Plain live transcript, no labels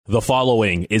The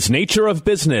following is Nature of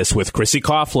Business with Chrissy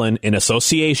Coughlin in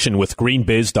association with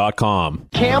greenbiz.com.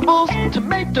 Campbell's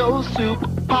Tomato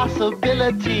Soup,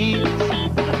 possibilities.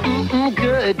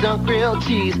 Good on grilled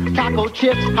cheese, taco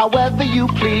chips, however you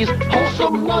please.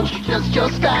 Wholesome lunch, just your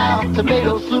style.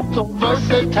 Tomato soup, so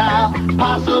versatile,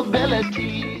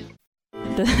 possibilities.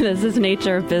 This is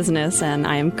Nature of Business, and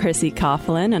I'm Chrissy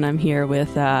Coughlin, and I'm here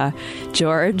with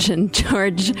George. And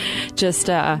George just...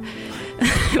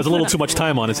 There's a little too much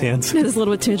time on his hands. There's a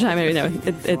little bit too much time. No,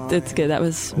 it's good.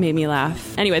 That made me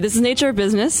laugh. Anyway, this is Nature of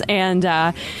Business,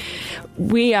 and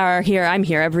we are here. I'm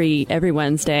here every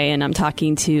Wednesday, and I'm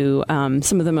talking to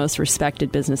some of the most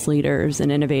respected business leaders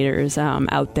and innovators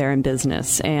out there in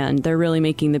business, and they're really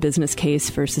making the business case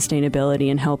for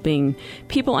sustainability and helping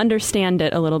people understand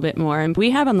it a little bit more. And we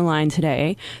have on the line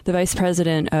today the Vice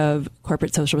President of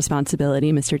Corporate Social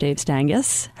Responsibility, Mr. Dave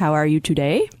Stangis. How are you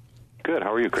today? Good.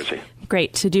 How are you, Chrissy?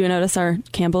 Great. Did you notice our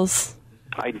Campbell's?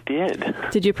 I did.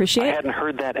 Did you appreciate it? I hadn't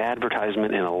heard that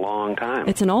advertisement in a long time.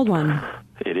 It's an old one.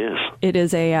 It is. It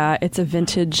is it's a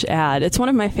vintage ad. It's one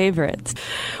of my favorites.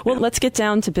 Well, let's get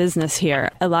down to business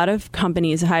here. A lot of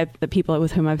companies, the people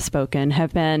with whom I've spoken,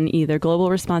 have been either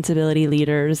global responsibility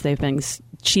leaders, they've been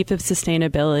chief of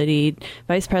sustainability,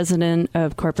 vice president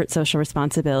of corporate social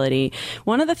responsibility.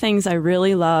 One of the things I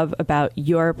really love about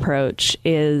your approach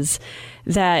is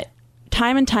that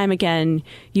time and time again,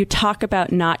 you talk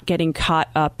about not getting caught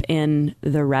up in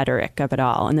the rhetoric of it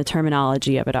all and the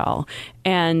terminology of it all.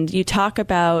 And you talk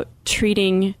about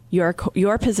treating your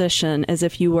position as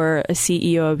if you were a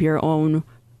CEO of your own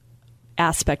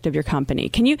aspect of your company.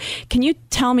 Can you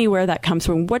tell me where that comes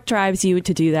from? What drives you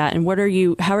to do that? And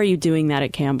how are you doing that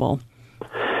at Campbell?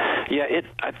 Yeah,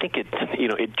 I think it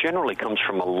generally comes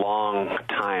from a long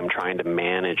time trying to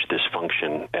manage this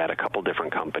function at a couple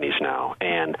different companies now.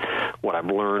 And what I've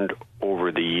learned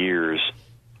over the years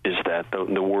is that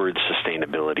the words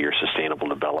sustainability or sustainable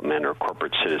development or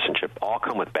corporate citizenship all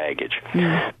come with baggage.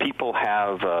 People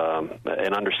have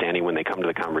an understanding when they come to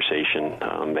the conversation.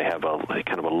 They have a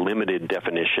kind of a limited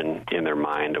definition in their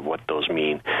mind of what those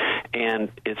mean.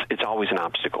 And it's always an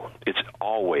obstacle. It's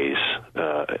always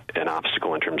an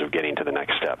obstacle in terms of getting to the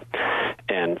next step.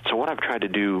 And so what I've tried to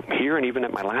do here and even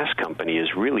at my last company is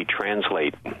really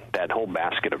translate that whole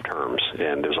basket of terms,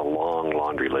 and there's a long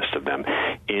laundry list of them,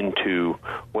 into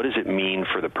what does it mean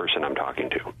for the person I'm talking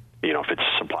to? You know, if it's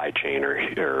supply chain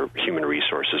or human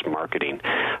resources, marketing,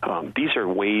 these are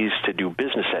ways to do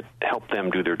business that help them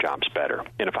do their jobs better.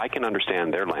 And if I can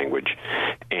understand their language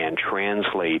and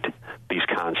translate these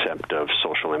concepts of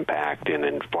social impact and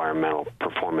environmental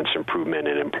performance improvement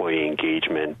and employee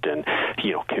engagement and,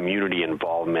 community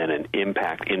involvement and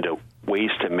impact into ways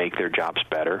to make their jobs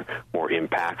better, more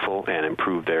impactful, and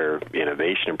improve their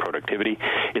innovation and productivity,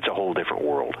 it's a whole different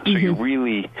world. So you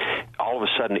really, all of a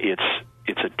sudden,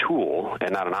 it's a tool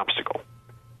and not an obstacle.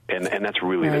 And that's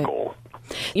really the goal.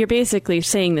 You're basically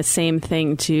saying the same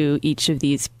thing to each of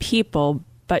these people,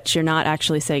 but you're not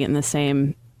actually saying it in the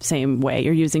same way.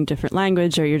 You're using different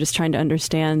language, or you're just trying to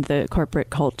understand the corporate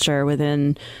culture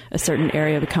within a certain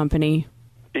area of a company.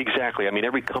 Exactly. I mean,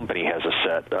 every company has a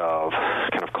set of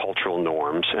kind of cultural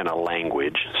norms and a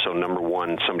language. So number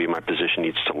one, somebody in my position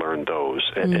needs to learn those.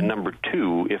 And number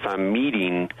two, if I'm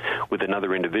meeting with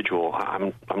another individual,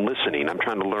 I'm listening. I'm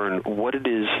trying to learn what it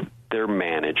is they're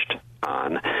managed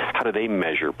on, how do they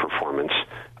measure performance,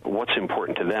 what's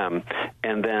important to them,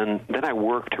 and then I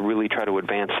work to really try to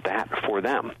advance that for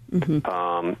them.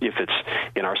 If it's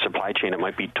in our supply chain, it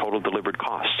might be total delivered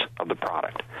cost of the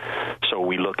product. So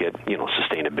we look at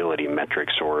sustainability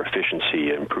metrics or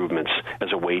efficiency improvements as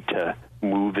a way to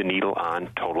move the needle on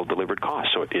total delivered cost.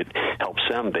 So it helps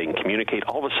them. They can communicate.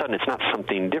 All of a sudden, it's not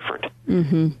something different,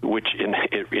 which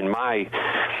in my,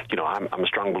 I'm a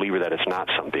strong believer that it's not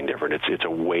something different. It's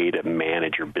a way to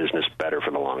manage your business better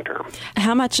for the long term.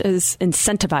 How much is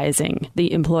incentivizing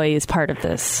the employees part of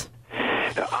this?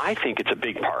 I think it's a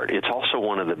big part. It's also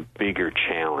one of the bigger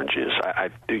challenges.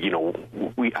 I've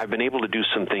been able to do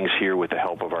some things here with the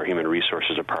help of our Human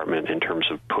Resources Department in terms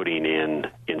of putting in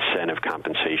incentive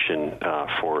compensation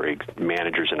for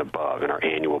managers and above in our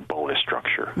annual bonus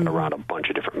structure around a bunch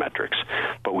of different metrics.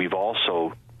 But we've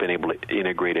also been able to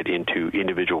integrate it into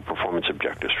individual performance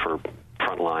objectives for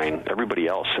frontline, everybody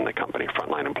else in the company,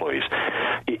 frontline employees.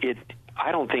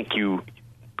 I don't think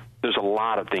there's a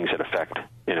lot of things that affect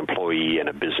an employee and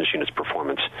a business unit's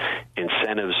performance.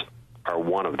 Incentives are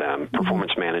one of them.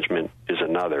 Performance management is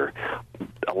another.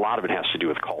 A lot of it has to do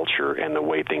with culture and the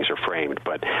way things are framed.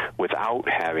 But without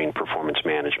having performance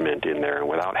management in there and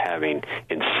without having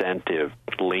incentive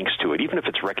links to it, even if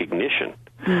it's recognition,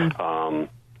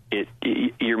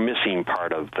 you're missing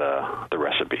part of the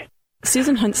recipe.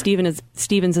 Susan Hunt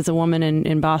Stevens is a woman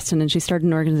in Boston, and she started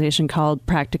an organization called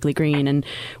Practically Green. And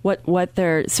what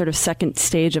their sort of second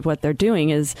stage of what they're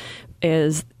doing is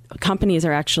companies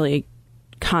are actually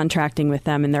contracting with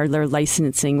them, and they're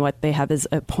licensing what they have as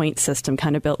a point system,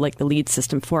 kind of built like the lead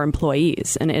system for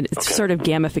employees, and it's sort of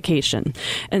gamification.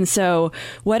 And so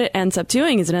what it ends up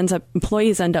doing is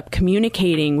employees end up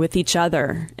communicating with each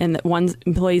other, and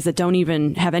employees that don't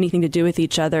even have anything to do with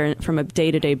each other from a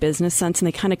day-to-day business sense, and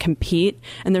they kind of compete,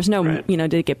 and there's no,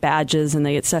 they get badges and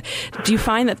they get stuff. Do you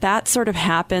find that sort of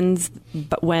happens,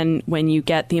 but when you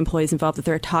get the employees involved, that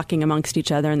they're talking amongst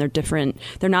each other and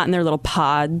they're not in their little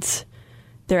pods?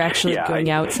 They're actually going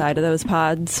outside of those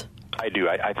pods? I do.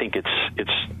 I think it's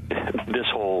this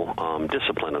whole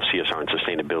discipline of CSR and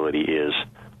sustainability is,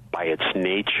 by its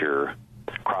nature,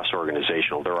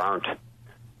 cross-organizational. There aren't,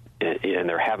 and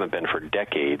there haven't been for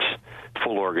decades,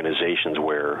 full organizations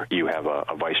where you have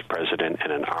a vice president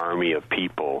and an army of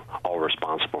people all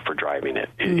responsible for driving it.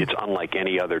 It's unlike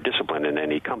any other discipline in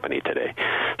any company today.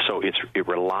 So it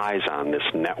relies on this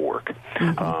network.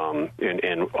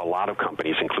 And a lot of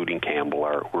companies, including Campbell,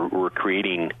 we're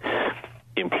creating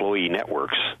employee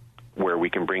networks where we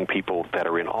can bring people that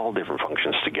are in all different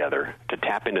functions together to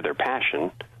tap into their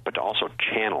passion, but to also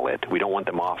channel it. We don't want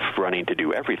them off running to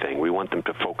do everything. We want them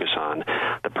to focus on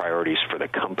the priorities for the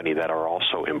company that are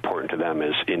also important to them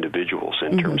as individuals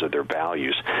in terms of their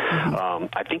values.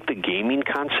 I think the gaming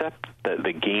concept,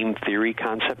 the game theory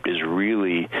concept, is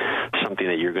really something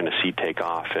that you're going to see take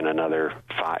off in another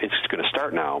 5. It's going to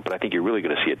start now, but I think you're really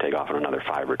going to see it take off in another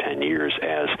 5 or 10 years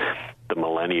as the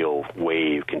millennial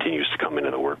wave continues to come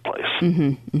into the workplace.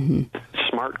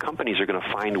 Smart companies are going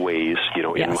to find ways,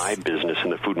 in my business, in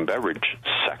the food and beverage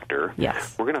sector,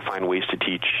 we're going to find ways to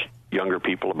teach younger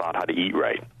people about how to eat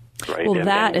right. Right, well,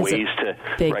 that is ways a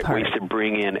big part. Ways to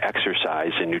bring in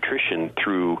exercise and nutrition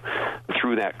through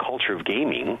that culture of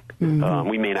gaming.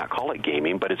 We may not call it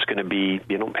gaming, but it's going to be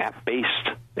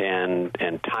app-based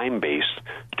and time-based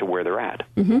to where they're at.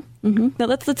 Now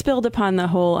let's build upon the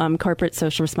whole corporate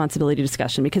social responsibility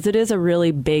discussion, because it is a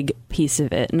really big piece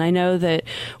of it. And I know that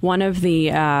one of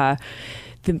the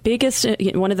biggest,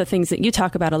 one of the things that you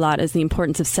talk about a lot is the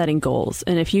importance of setting goals.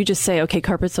 And if you just say, okay,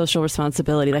 corporate social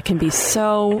responsibility, that can be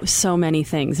so many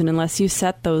things. And unless you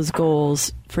set those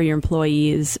goals for your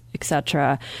employees, et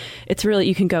cetera, it's really,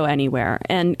 you can go anywhere.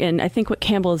 And I think what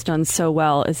Campbell has done so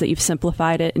well is that you've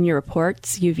simplified it in your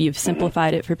reports. You've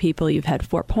simplified it for people. You've had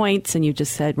 4 points, and you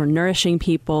just said, we're nourishing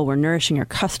people, we're nourishing our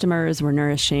customers, we're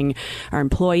nourishing our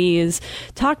employees.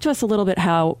 Talk to us a little bit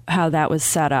how that was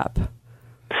set up.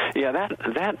 Yeah,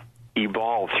 that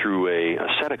evolved through a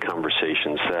set of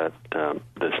conversations that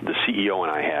the CEO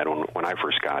and I had when I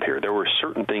first got here. There were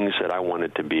certain things that I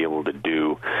wanted to be able to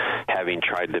do, having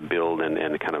tried to build and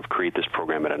kind of create this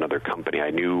program at another company. I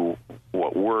knew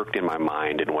what worked in my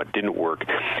mind and what didn't work.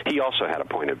 He also had a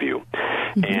point of view.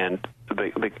 And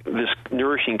this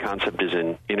nourishing concept is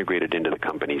integrated into the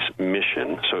company's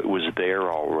mission, so it was there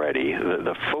already.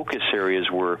 The focus areas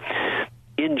were,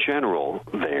 in general,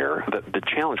 the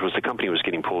challenge was the company was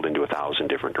getting pulled into 1,000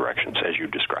 different directions, as you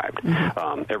described.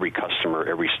 Every customer,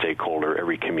 every stakeholder,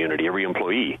 every community, every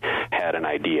employee had an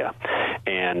idea.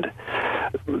 And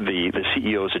the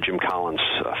CEO is a Jim Collins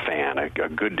fan, a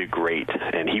good to great,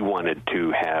 and he wanted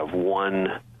to have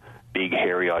one big,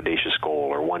 hairy, audacious goal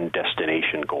or one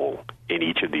destination goal in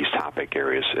each of these topic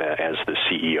areas as the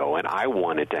CEO. And I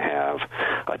wanted to have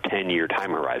a 10-year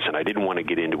time horizon. I didn't want to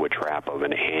get into a trap of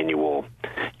an annual,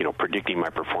 predicting my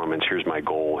performance, here's my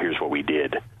goal, here's what we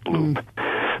did loop.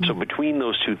 So between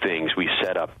those two things, we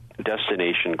set up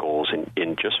destination goals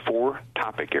in just 4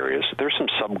 topic areas. There's some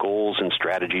sub-goals and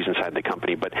strategies inside the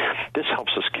company, but this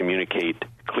helps us communicate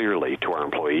clearly to our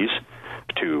employees,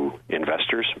 to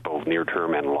investors, both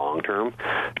near-term and long-term,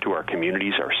 to our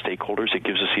communities, our stakeholders. It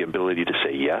gives us the ability to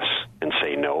say yes and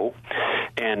say no.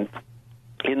 And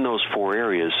in those 4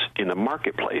 areas, in the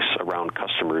marketplace around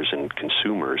customers and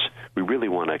consumers, we really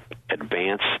want to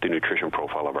advance the nutrition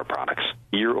profile of our products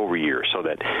year over year so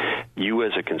that you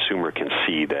as a consumer can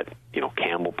see that,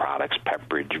 Campbell products,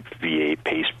 Pepperidge, V8,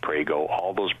 Pace, Prego,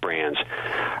 all those brands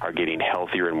are getting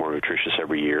healthier and more nutritious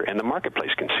every year, and the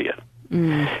marketplace can see it.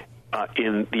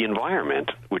 In the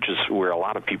environment, which is where a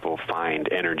lot of people find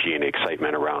energy and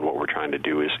excitement around what we're trying to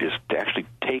do, is to actually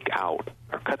take out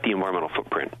or cut the environmental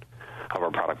footprint of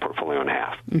our product portfolio in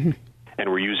half. And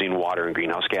we're using water and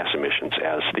greenhouse gas emissions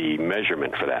as the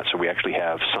measurement for that. So we actually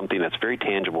have something that's very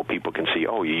tangible. People can see,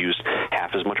 you used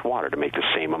half as much water to make the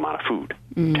same amount of food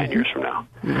 10 years from now.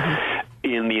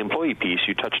 in the employee piece,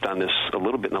 you touched on this a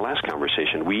little bit in the last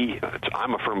conversation.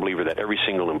 I'm a firm believer that every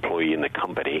single employee in the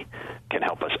company can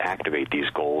help us activate these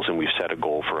goals, and we've set a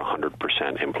goal for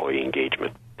 100% employee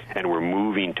engagement. And we're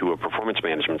moving to a performance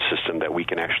management system that we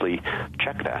can actually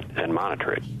check that and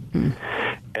monitor it.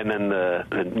 And then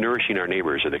the nourishing our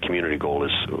neighbors, or the community goal,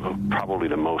 is probably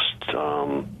the most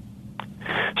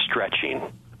stretching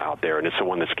out there, and it's the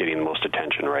one that's getting the most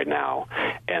attention right now.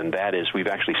 And that is, we've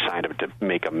actually signed up to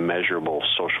make a measurable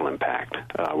social impact.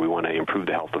 We want to improve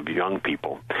the health of young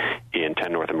people in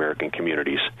 10 North American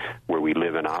communities where we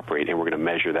live and operate, and we're going to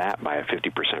measure that by a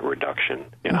 50% reduction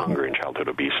in hunger and childhood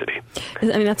obesity.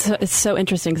 I mean, it's so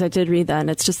interesting, because I did read that,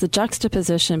 and it's just the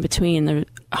juxtaposition between the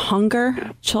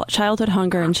hunger, childhood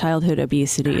hunger and childhood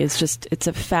obesity it's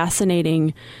a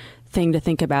fascinating thing to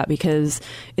think about, because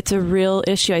it's a real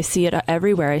issue. I see it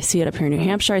everywhere. I see it up here in New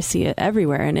Hampshire. I see it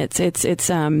everywhere, and it's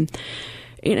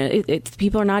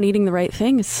people are not eating the right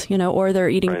things, or they're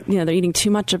eating, they're eating too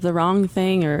much of the wrong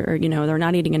thing, or they're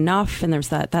not eating enough. And there's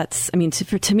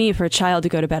to me, for a child to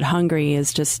go to bed hungry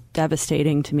is just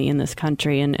devastating to me in this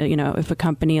country. And, if a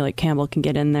company like Campbell can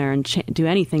get in there and do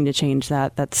anything to change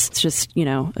that, that's just,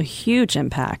 a huge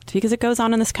impact, because it goes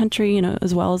on in this country,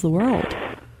 as well as the world.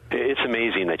 It's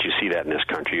amazing that you see that in this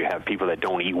country. You have people that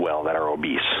don't eat well that are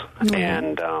obese.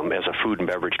 And as a food and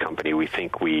beverage company, we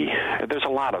think there's a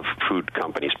lot of food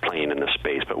companies playing in this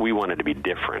space, but we wanted to be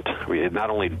different. Not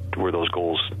only were those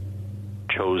goals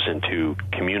chosen to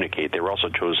communicate, they were also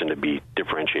chosen to be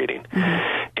differentiating.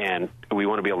 And we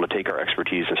want to be able to take our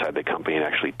expertise inside the company and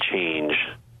actually change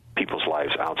people's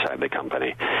lives outside the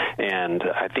company. And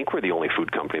I think we're the only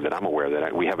food company that I'm aware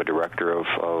that we have a director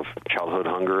of childhood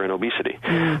hunger and obesity.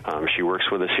 She works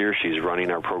with us here. She's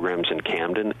running our programs in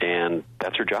Camden, and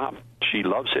that's her job. She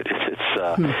loves it.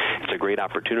 It's a great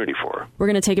opportunity for her. We're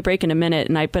going to take a break in a minute,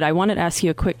 but I wanted to ask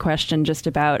you a quick question just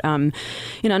about, and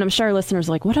I'm sure our listeners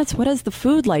are like, what is the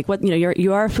food like?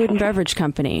 You are a food and beverage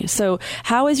company. So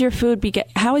how is your food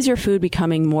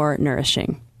becoming more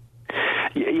nourishing?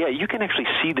 Yeah, you can actually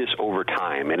see this over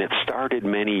time, and it started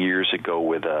many years ago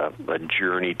with a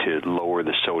journey to lower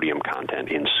the sodium content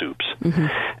in soups.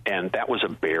 And that was a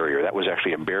barrier. That was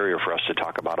actually a barrier for us to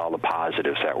talk about all the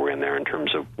positives that were in there in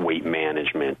terms of weight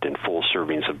management and full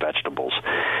servings of vegetables.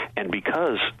 And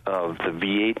because of the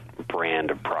V8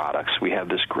 brand of products, we have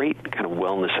this great kind of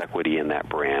wellness equity in that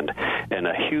brand and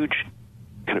a huge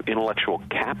kind of intellectual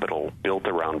capital built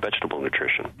around vegetable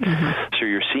nutrition. So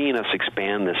you're seeing us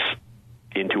expand this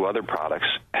into other products,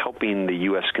 helping the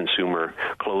U.S. consumer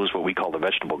close what we call the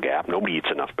vegetable gap. Nobody eats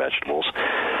enough vegetables.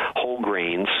 Whole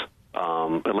grains,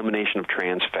 elimination of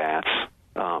trans fats,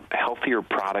 healthier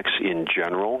products in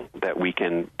general that we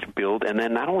can build. And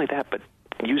then not only that, but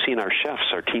using our chefs,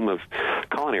 our team of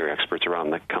culinary experts around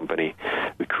the company,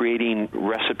 creating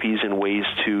recipes and ways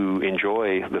to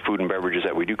enjoy the food and beverages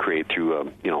that we do create through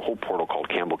a whole portal called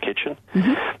Campbell Kitchen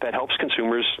that helps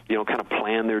consumers, kind of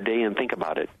plan their day and think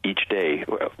about it each day.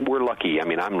 We're lucky. I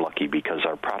mean, I'm lucky because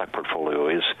our product portfolio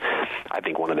is, I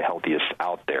think, one of the healthiest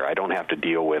out there. I don't have to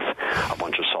deal with a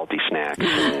bunch of salty snacks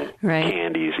and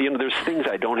candies. There's things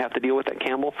I don't have to deal with at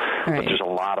Campbell, but there's a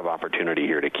lot of opportunity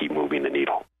here to keep moving the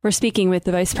needle. We're speaking with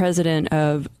the Vice President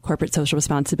of Corporate Social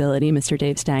Responsibility, Mr.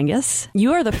 Dave Stangis.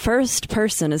 You are the first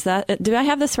person, do I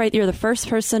have this right? You're the first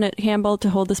person at Campbell to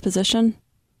hold this position?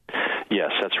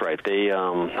 Yes, that's right.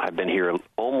 I've been here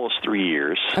almost 3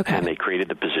 years, and they created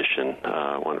the position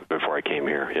before I came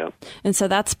here. Yep. And so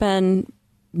that's been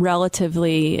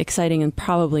relatively exciting, and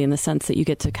probably in the sense that you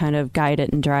get to kind of guide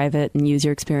it and drive it and use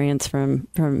your experience from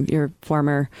your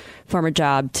former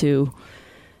job to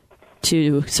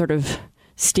sort of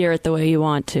steer it the way you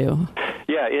want to.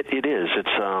 Yeah, it is.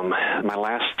 It's my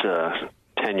last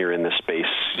tenure in this space.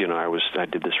 I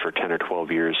did this for 10 or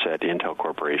 12 years at Intel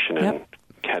Corporation, and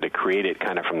had to create it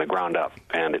kind of from the ground up,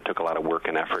 and it took a lot of work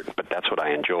and effort, but that's what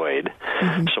I enjoyed.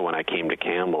 So when I came to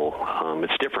Campbell,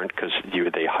 it's different because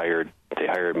they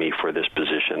hired me for this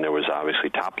position. There was obviously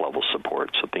top level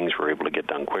support, so things were able to get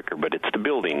done quicker, but it's the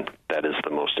building that is the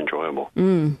most enjoyable.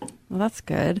 Well, that's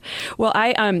good. Well,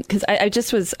 because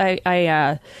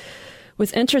I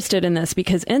was interested in this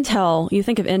because Intel, you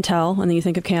think of Intel and then you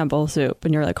think of Campbell Soup,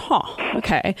 and you're like,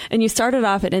 okay. And you started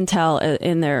off at Intel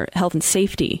in their health and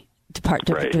safety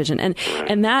division.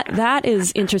 And that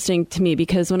is interesting to me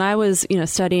because when I was,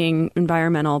 studying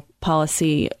environmental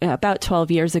policy about 12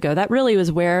 years ago, that really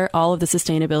was where all of the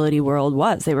sustainability world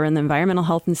was. They were in the environmental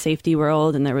health and safety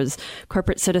world, and there was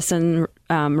corporate citizen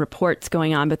reports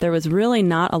going on, but there was really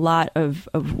not a lot of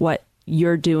what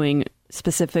you're doing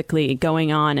specifically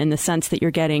going on, in the sense that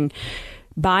you're getting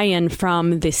buy-in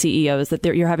from the CEOs, that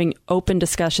you're having open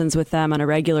discussions with them on a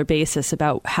regular basis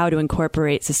about how to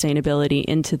incorporate sustainability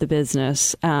into the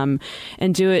business, and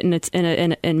do it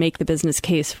and make the business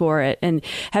case for it. And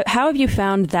how have you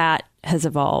found that has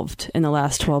evolved in the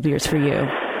last 12 years for you?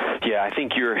 Yeah, I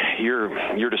think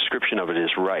your description of it is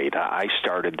right. I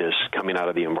started this coming out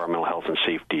of the environmental health and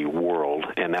safety world,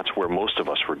 and that's where most of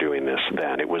us were doing this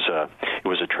then. It was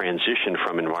a transition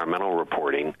from environmental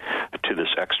reporting to this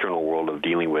external world of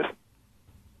dealing with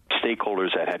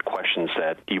stakeholders that had questions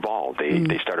that evolved.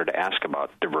 They started to ask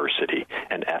about diversity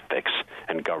and ethics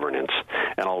and governance,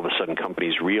 and all of a sudden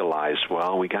companies realized,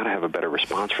 well, we got to have a better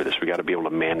response for this. We got to be able to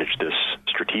manage this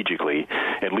strategically,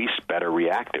 at least better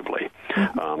reactively.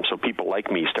 So people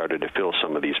like me started to fill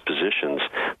some of these positions,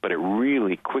 but it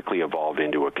really quickly evolved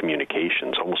into a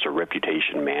communications, almost a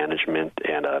reputation management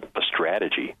and a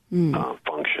strategy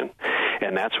function.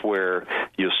 And that's where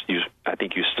I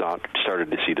think you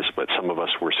started to see the split. Some of us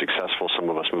were successful, some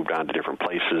of us moved on to different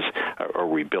places, or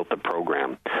we built the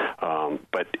program.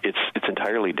 But it's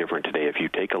entirely different today. If you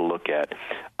take a look at,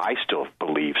 I still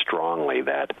believe strongly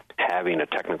that having a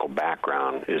technical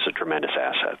background is a tremendous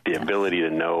asset. The ability to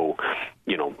know,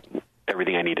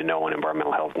 everything I need to know on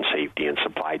environmental health and safety and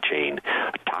supply chain,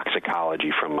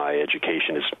 toxicology from my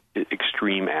education is an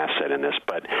extreme asset in this,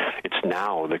 but it's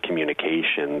now the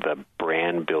communication, the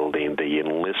brand building, the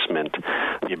enlistment,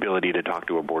 the ability to talk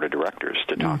to a board of directors,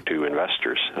 to talk to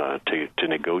investors, to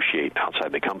negotiate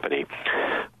outside the company,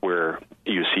 where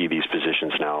you see these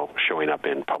positions now showing up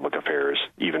in public affairs,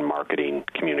 even marketing,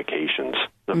 communications.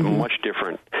 A much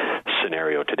different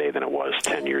scenario today than it was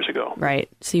 10 years ago. Right.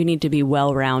 So you need to be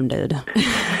well-rounded.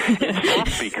 It's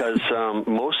tough because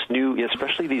most new,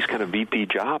 especially these kind of VP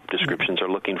job descriptions, are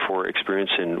looking for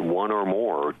experience in one or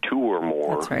more, or two or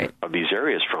more of these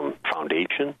areas, from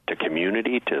foundation to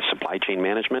community to supply chain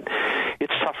management.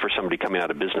 It's tough for somebody coming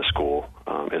out of business school.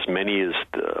 As many as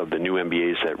of the new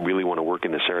MBAs that really want to work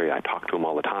in this area, I talk to them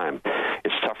all the time.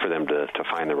 It's tough for them to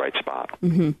find the right spot.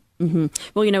 Mm-hmm. Mm-hmm.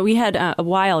 Well, we had a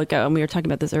while ago, and we were talking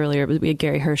about this earlier, but we had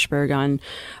Gary Hirschberg on,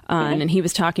 and he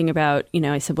was talking about,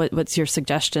 I said, what's your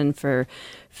suggestion for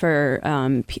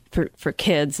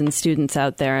kids and students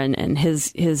out there? And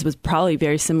his was probably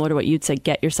very similar to what you'd say.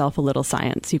 Get yourself a little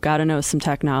science. You've got to know some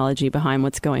technology behind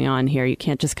what's going on here. You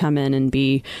can't just come in and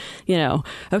be,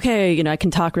 okay, I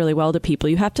can talk really well to people.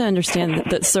 You have to understand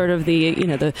that sort of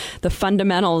the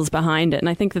fundamentals behind it. And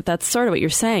I think that's sort of what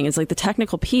you're saying, is like the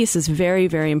technical piece is very,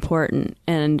 very important,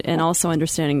 and also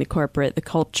understanding the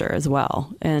culture as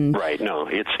well. And right. No,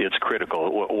 it's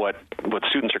critical. What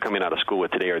students are coming out of school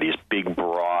with today are these big,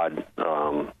 broad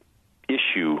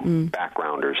issue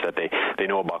backgrounders, that they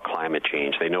know about climate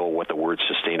change, they know what the word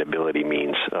sustainability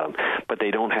means, but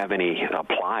they don't have any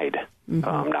applied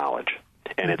knowledge.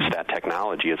 And it's that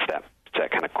technology, it's that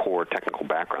kind of core technical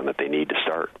background that they need to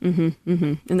start. Mm-hmm,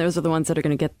 mm-hmm. And those are the ones that are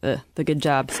going to get the good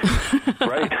jobs.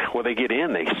 Right. Well, they get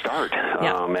in, they start.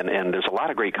 Yeah. And there's a lot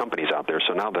of great companies out there.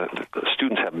 So now the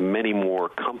students have many more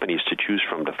companies to choose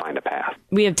from to find a path.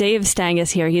 We have Dave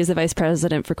Stangis here. He's the Vice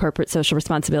President for Corporate Social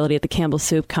Responsibility at the Campbell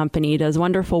Soup Company. He does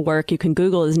wonderful work. You can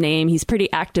Google his name. He's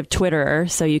pretty active Twitterer,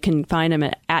 so you can find him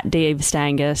at Dave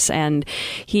Stangis. And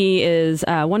he is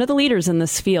one of the leaders in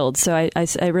this field. So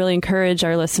I really encourage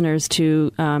our listeners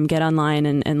to get online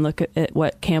and look at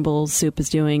what Campbell Soup is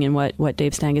doing and what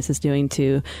Dave Stangis is doing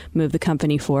to move the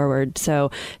company forward.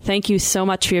 So thank you so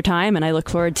much for your time, and I look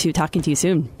forward to talking to you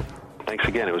soon. Thanks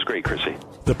again. It was great, Chrissy.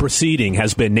 The proceeding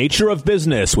has been Nature of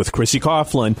Business with Chrissy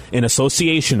Coughlin in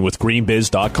association with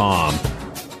greenbiz.com.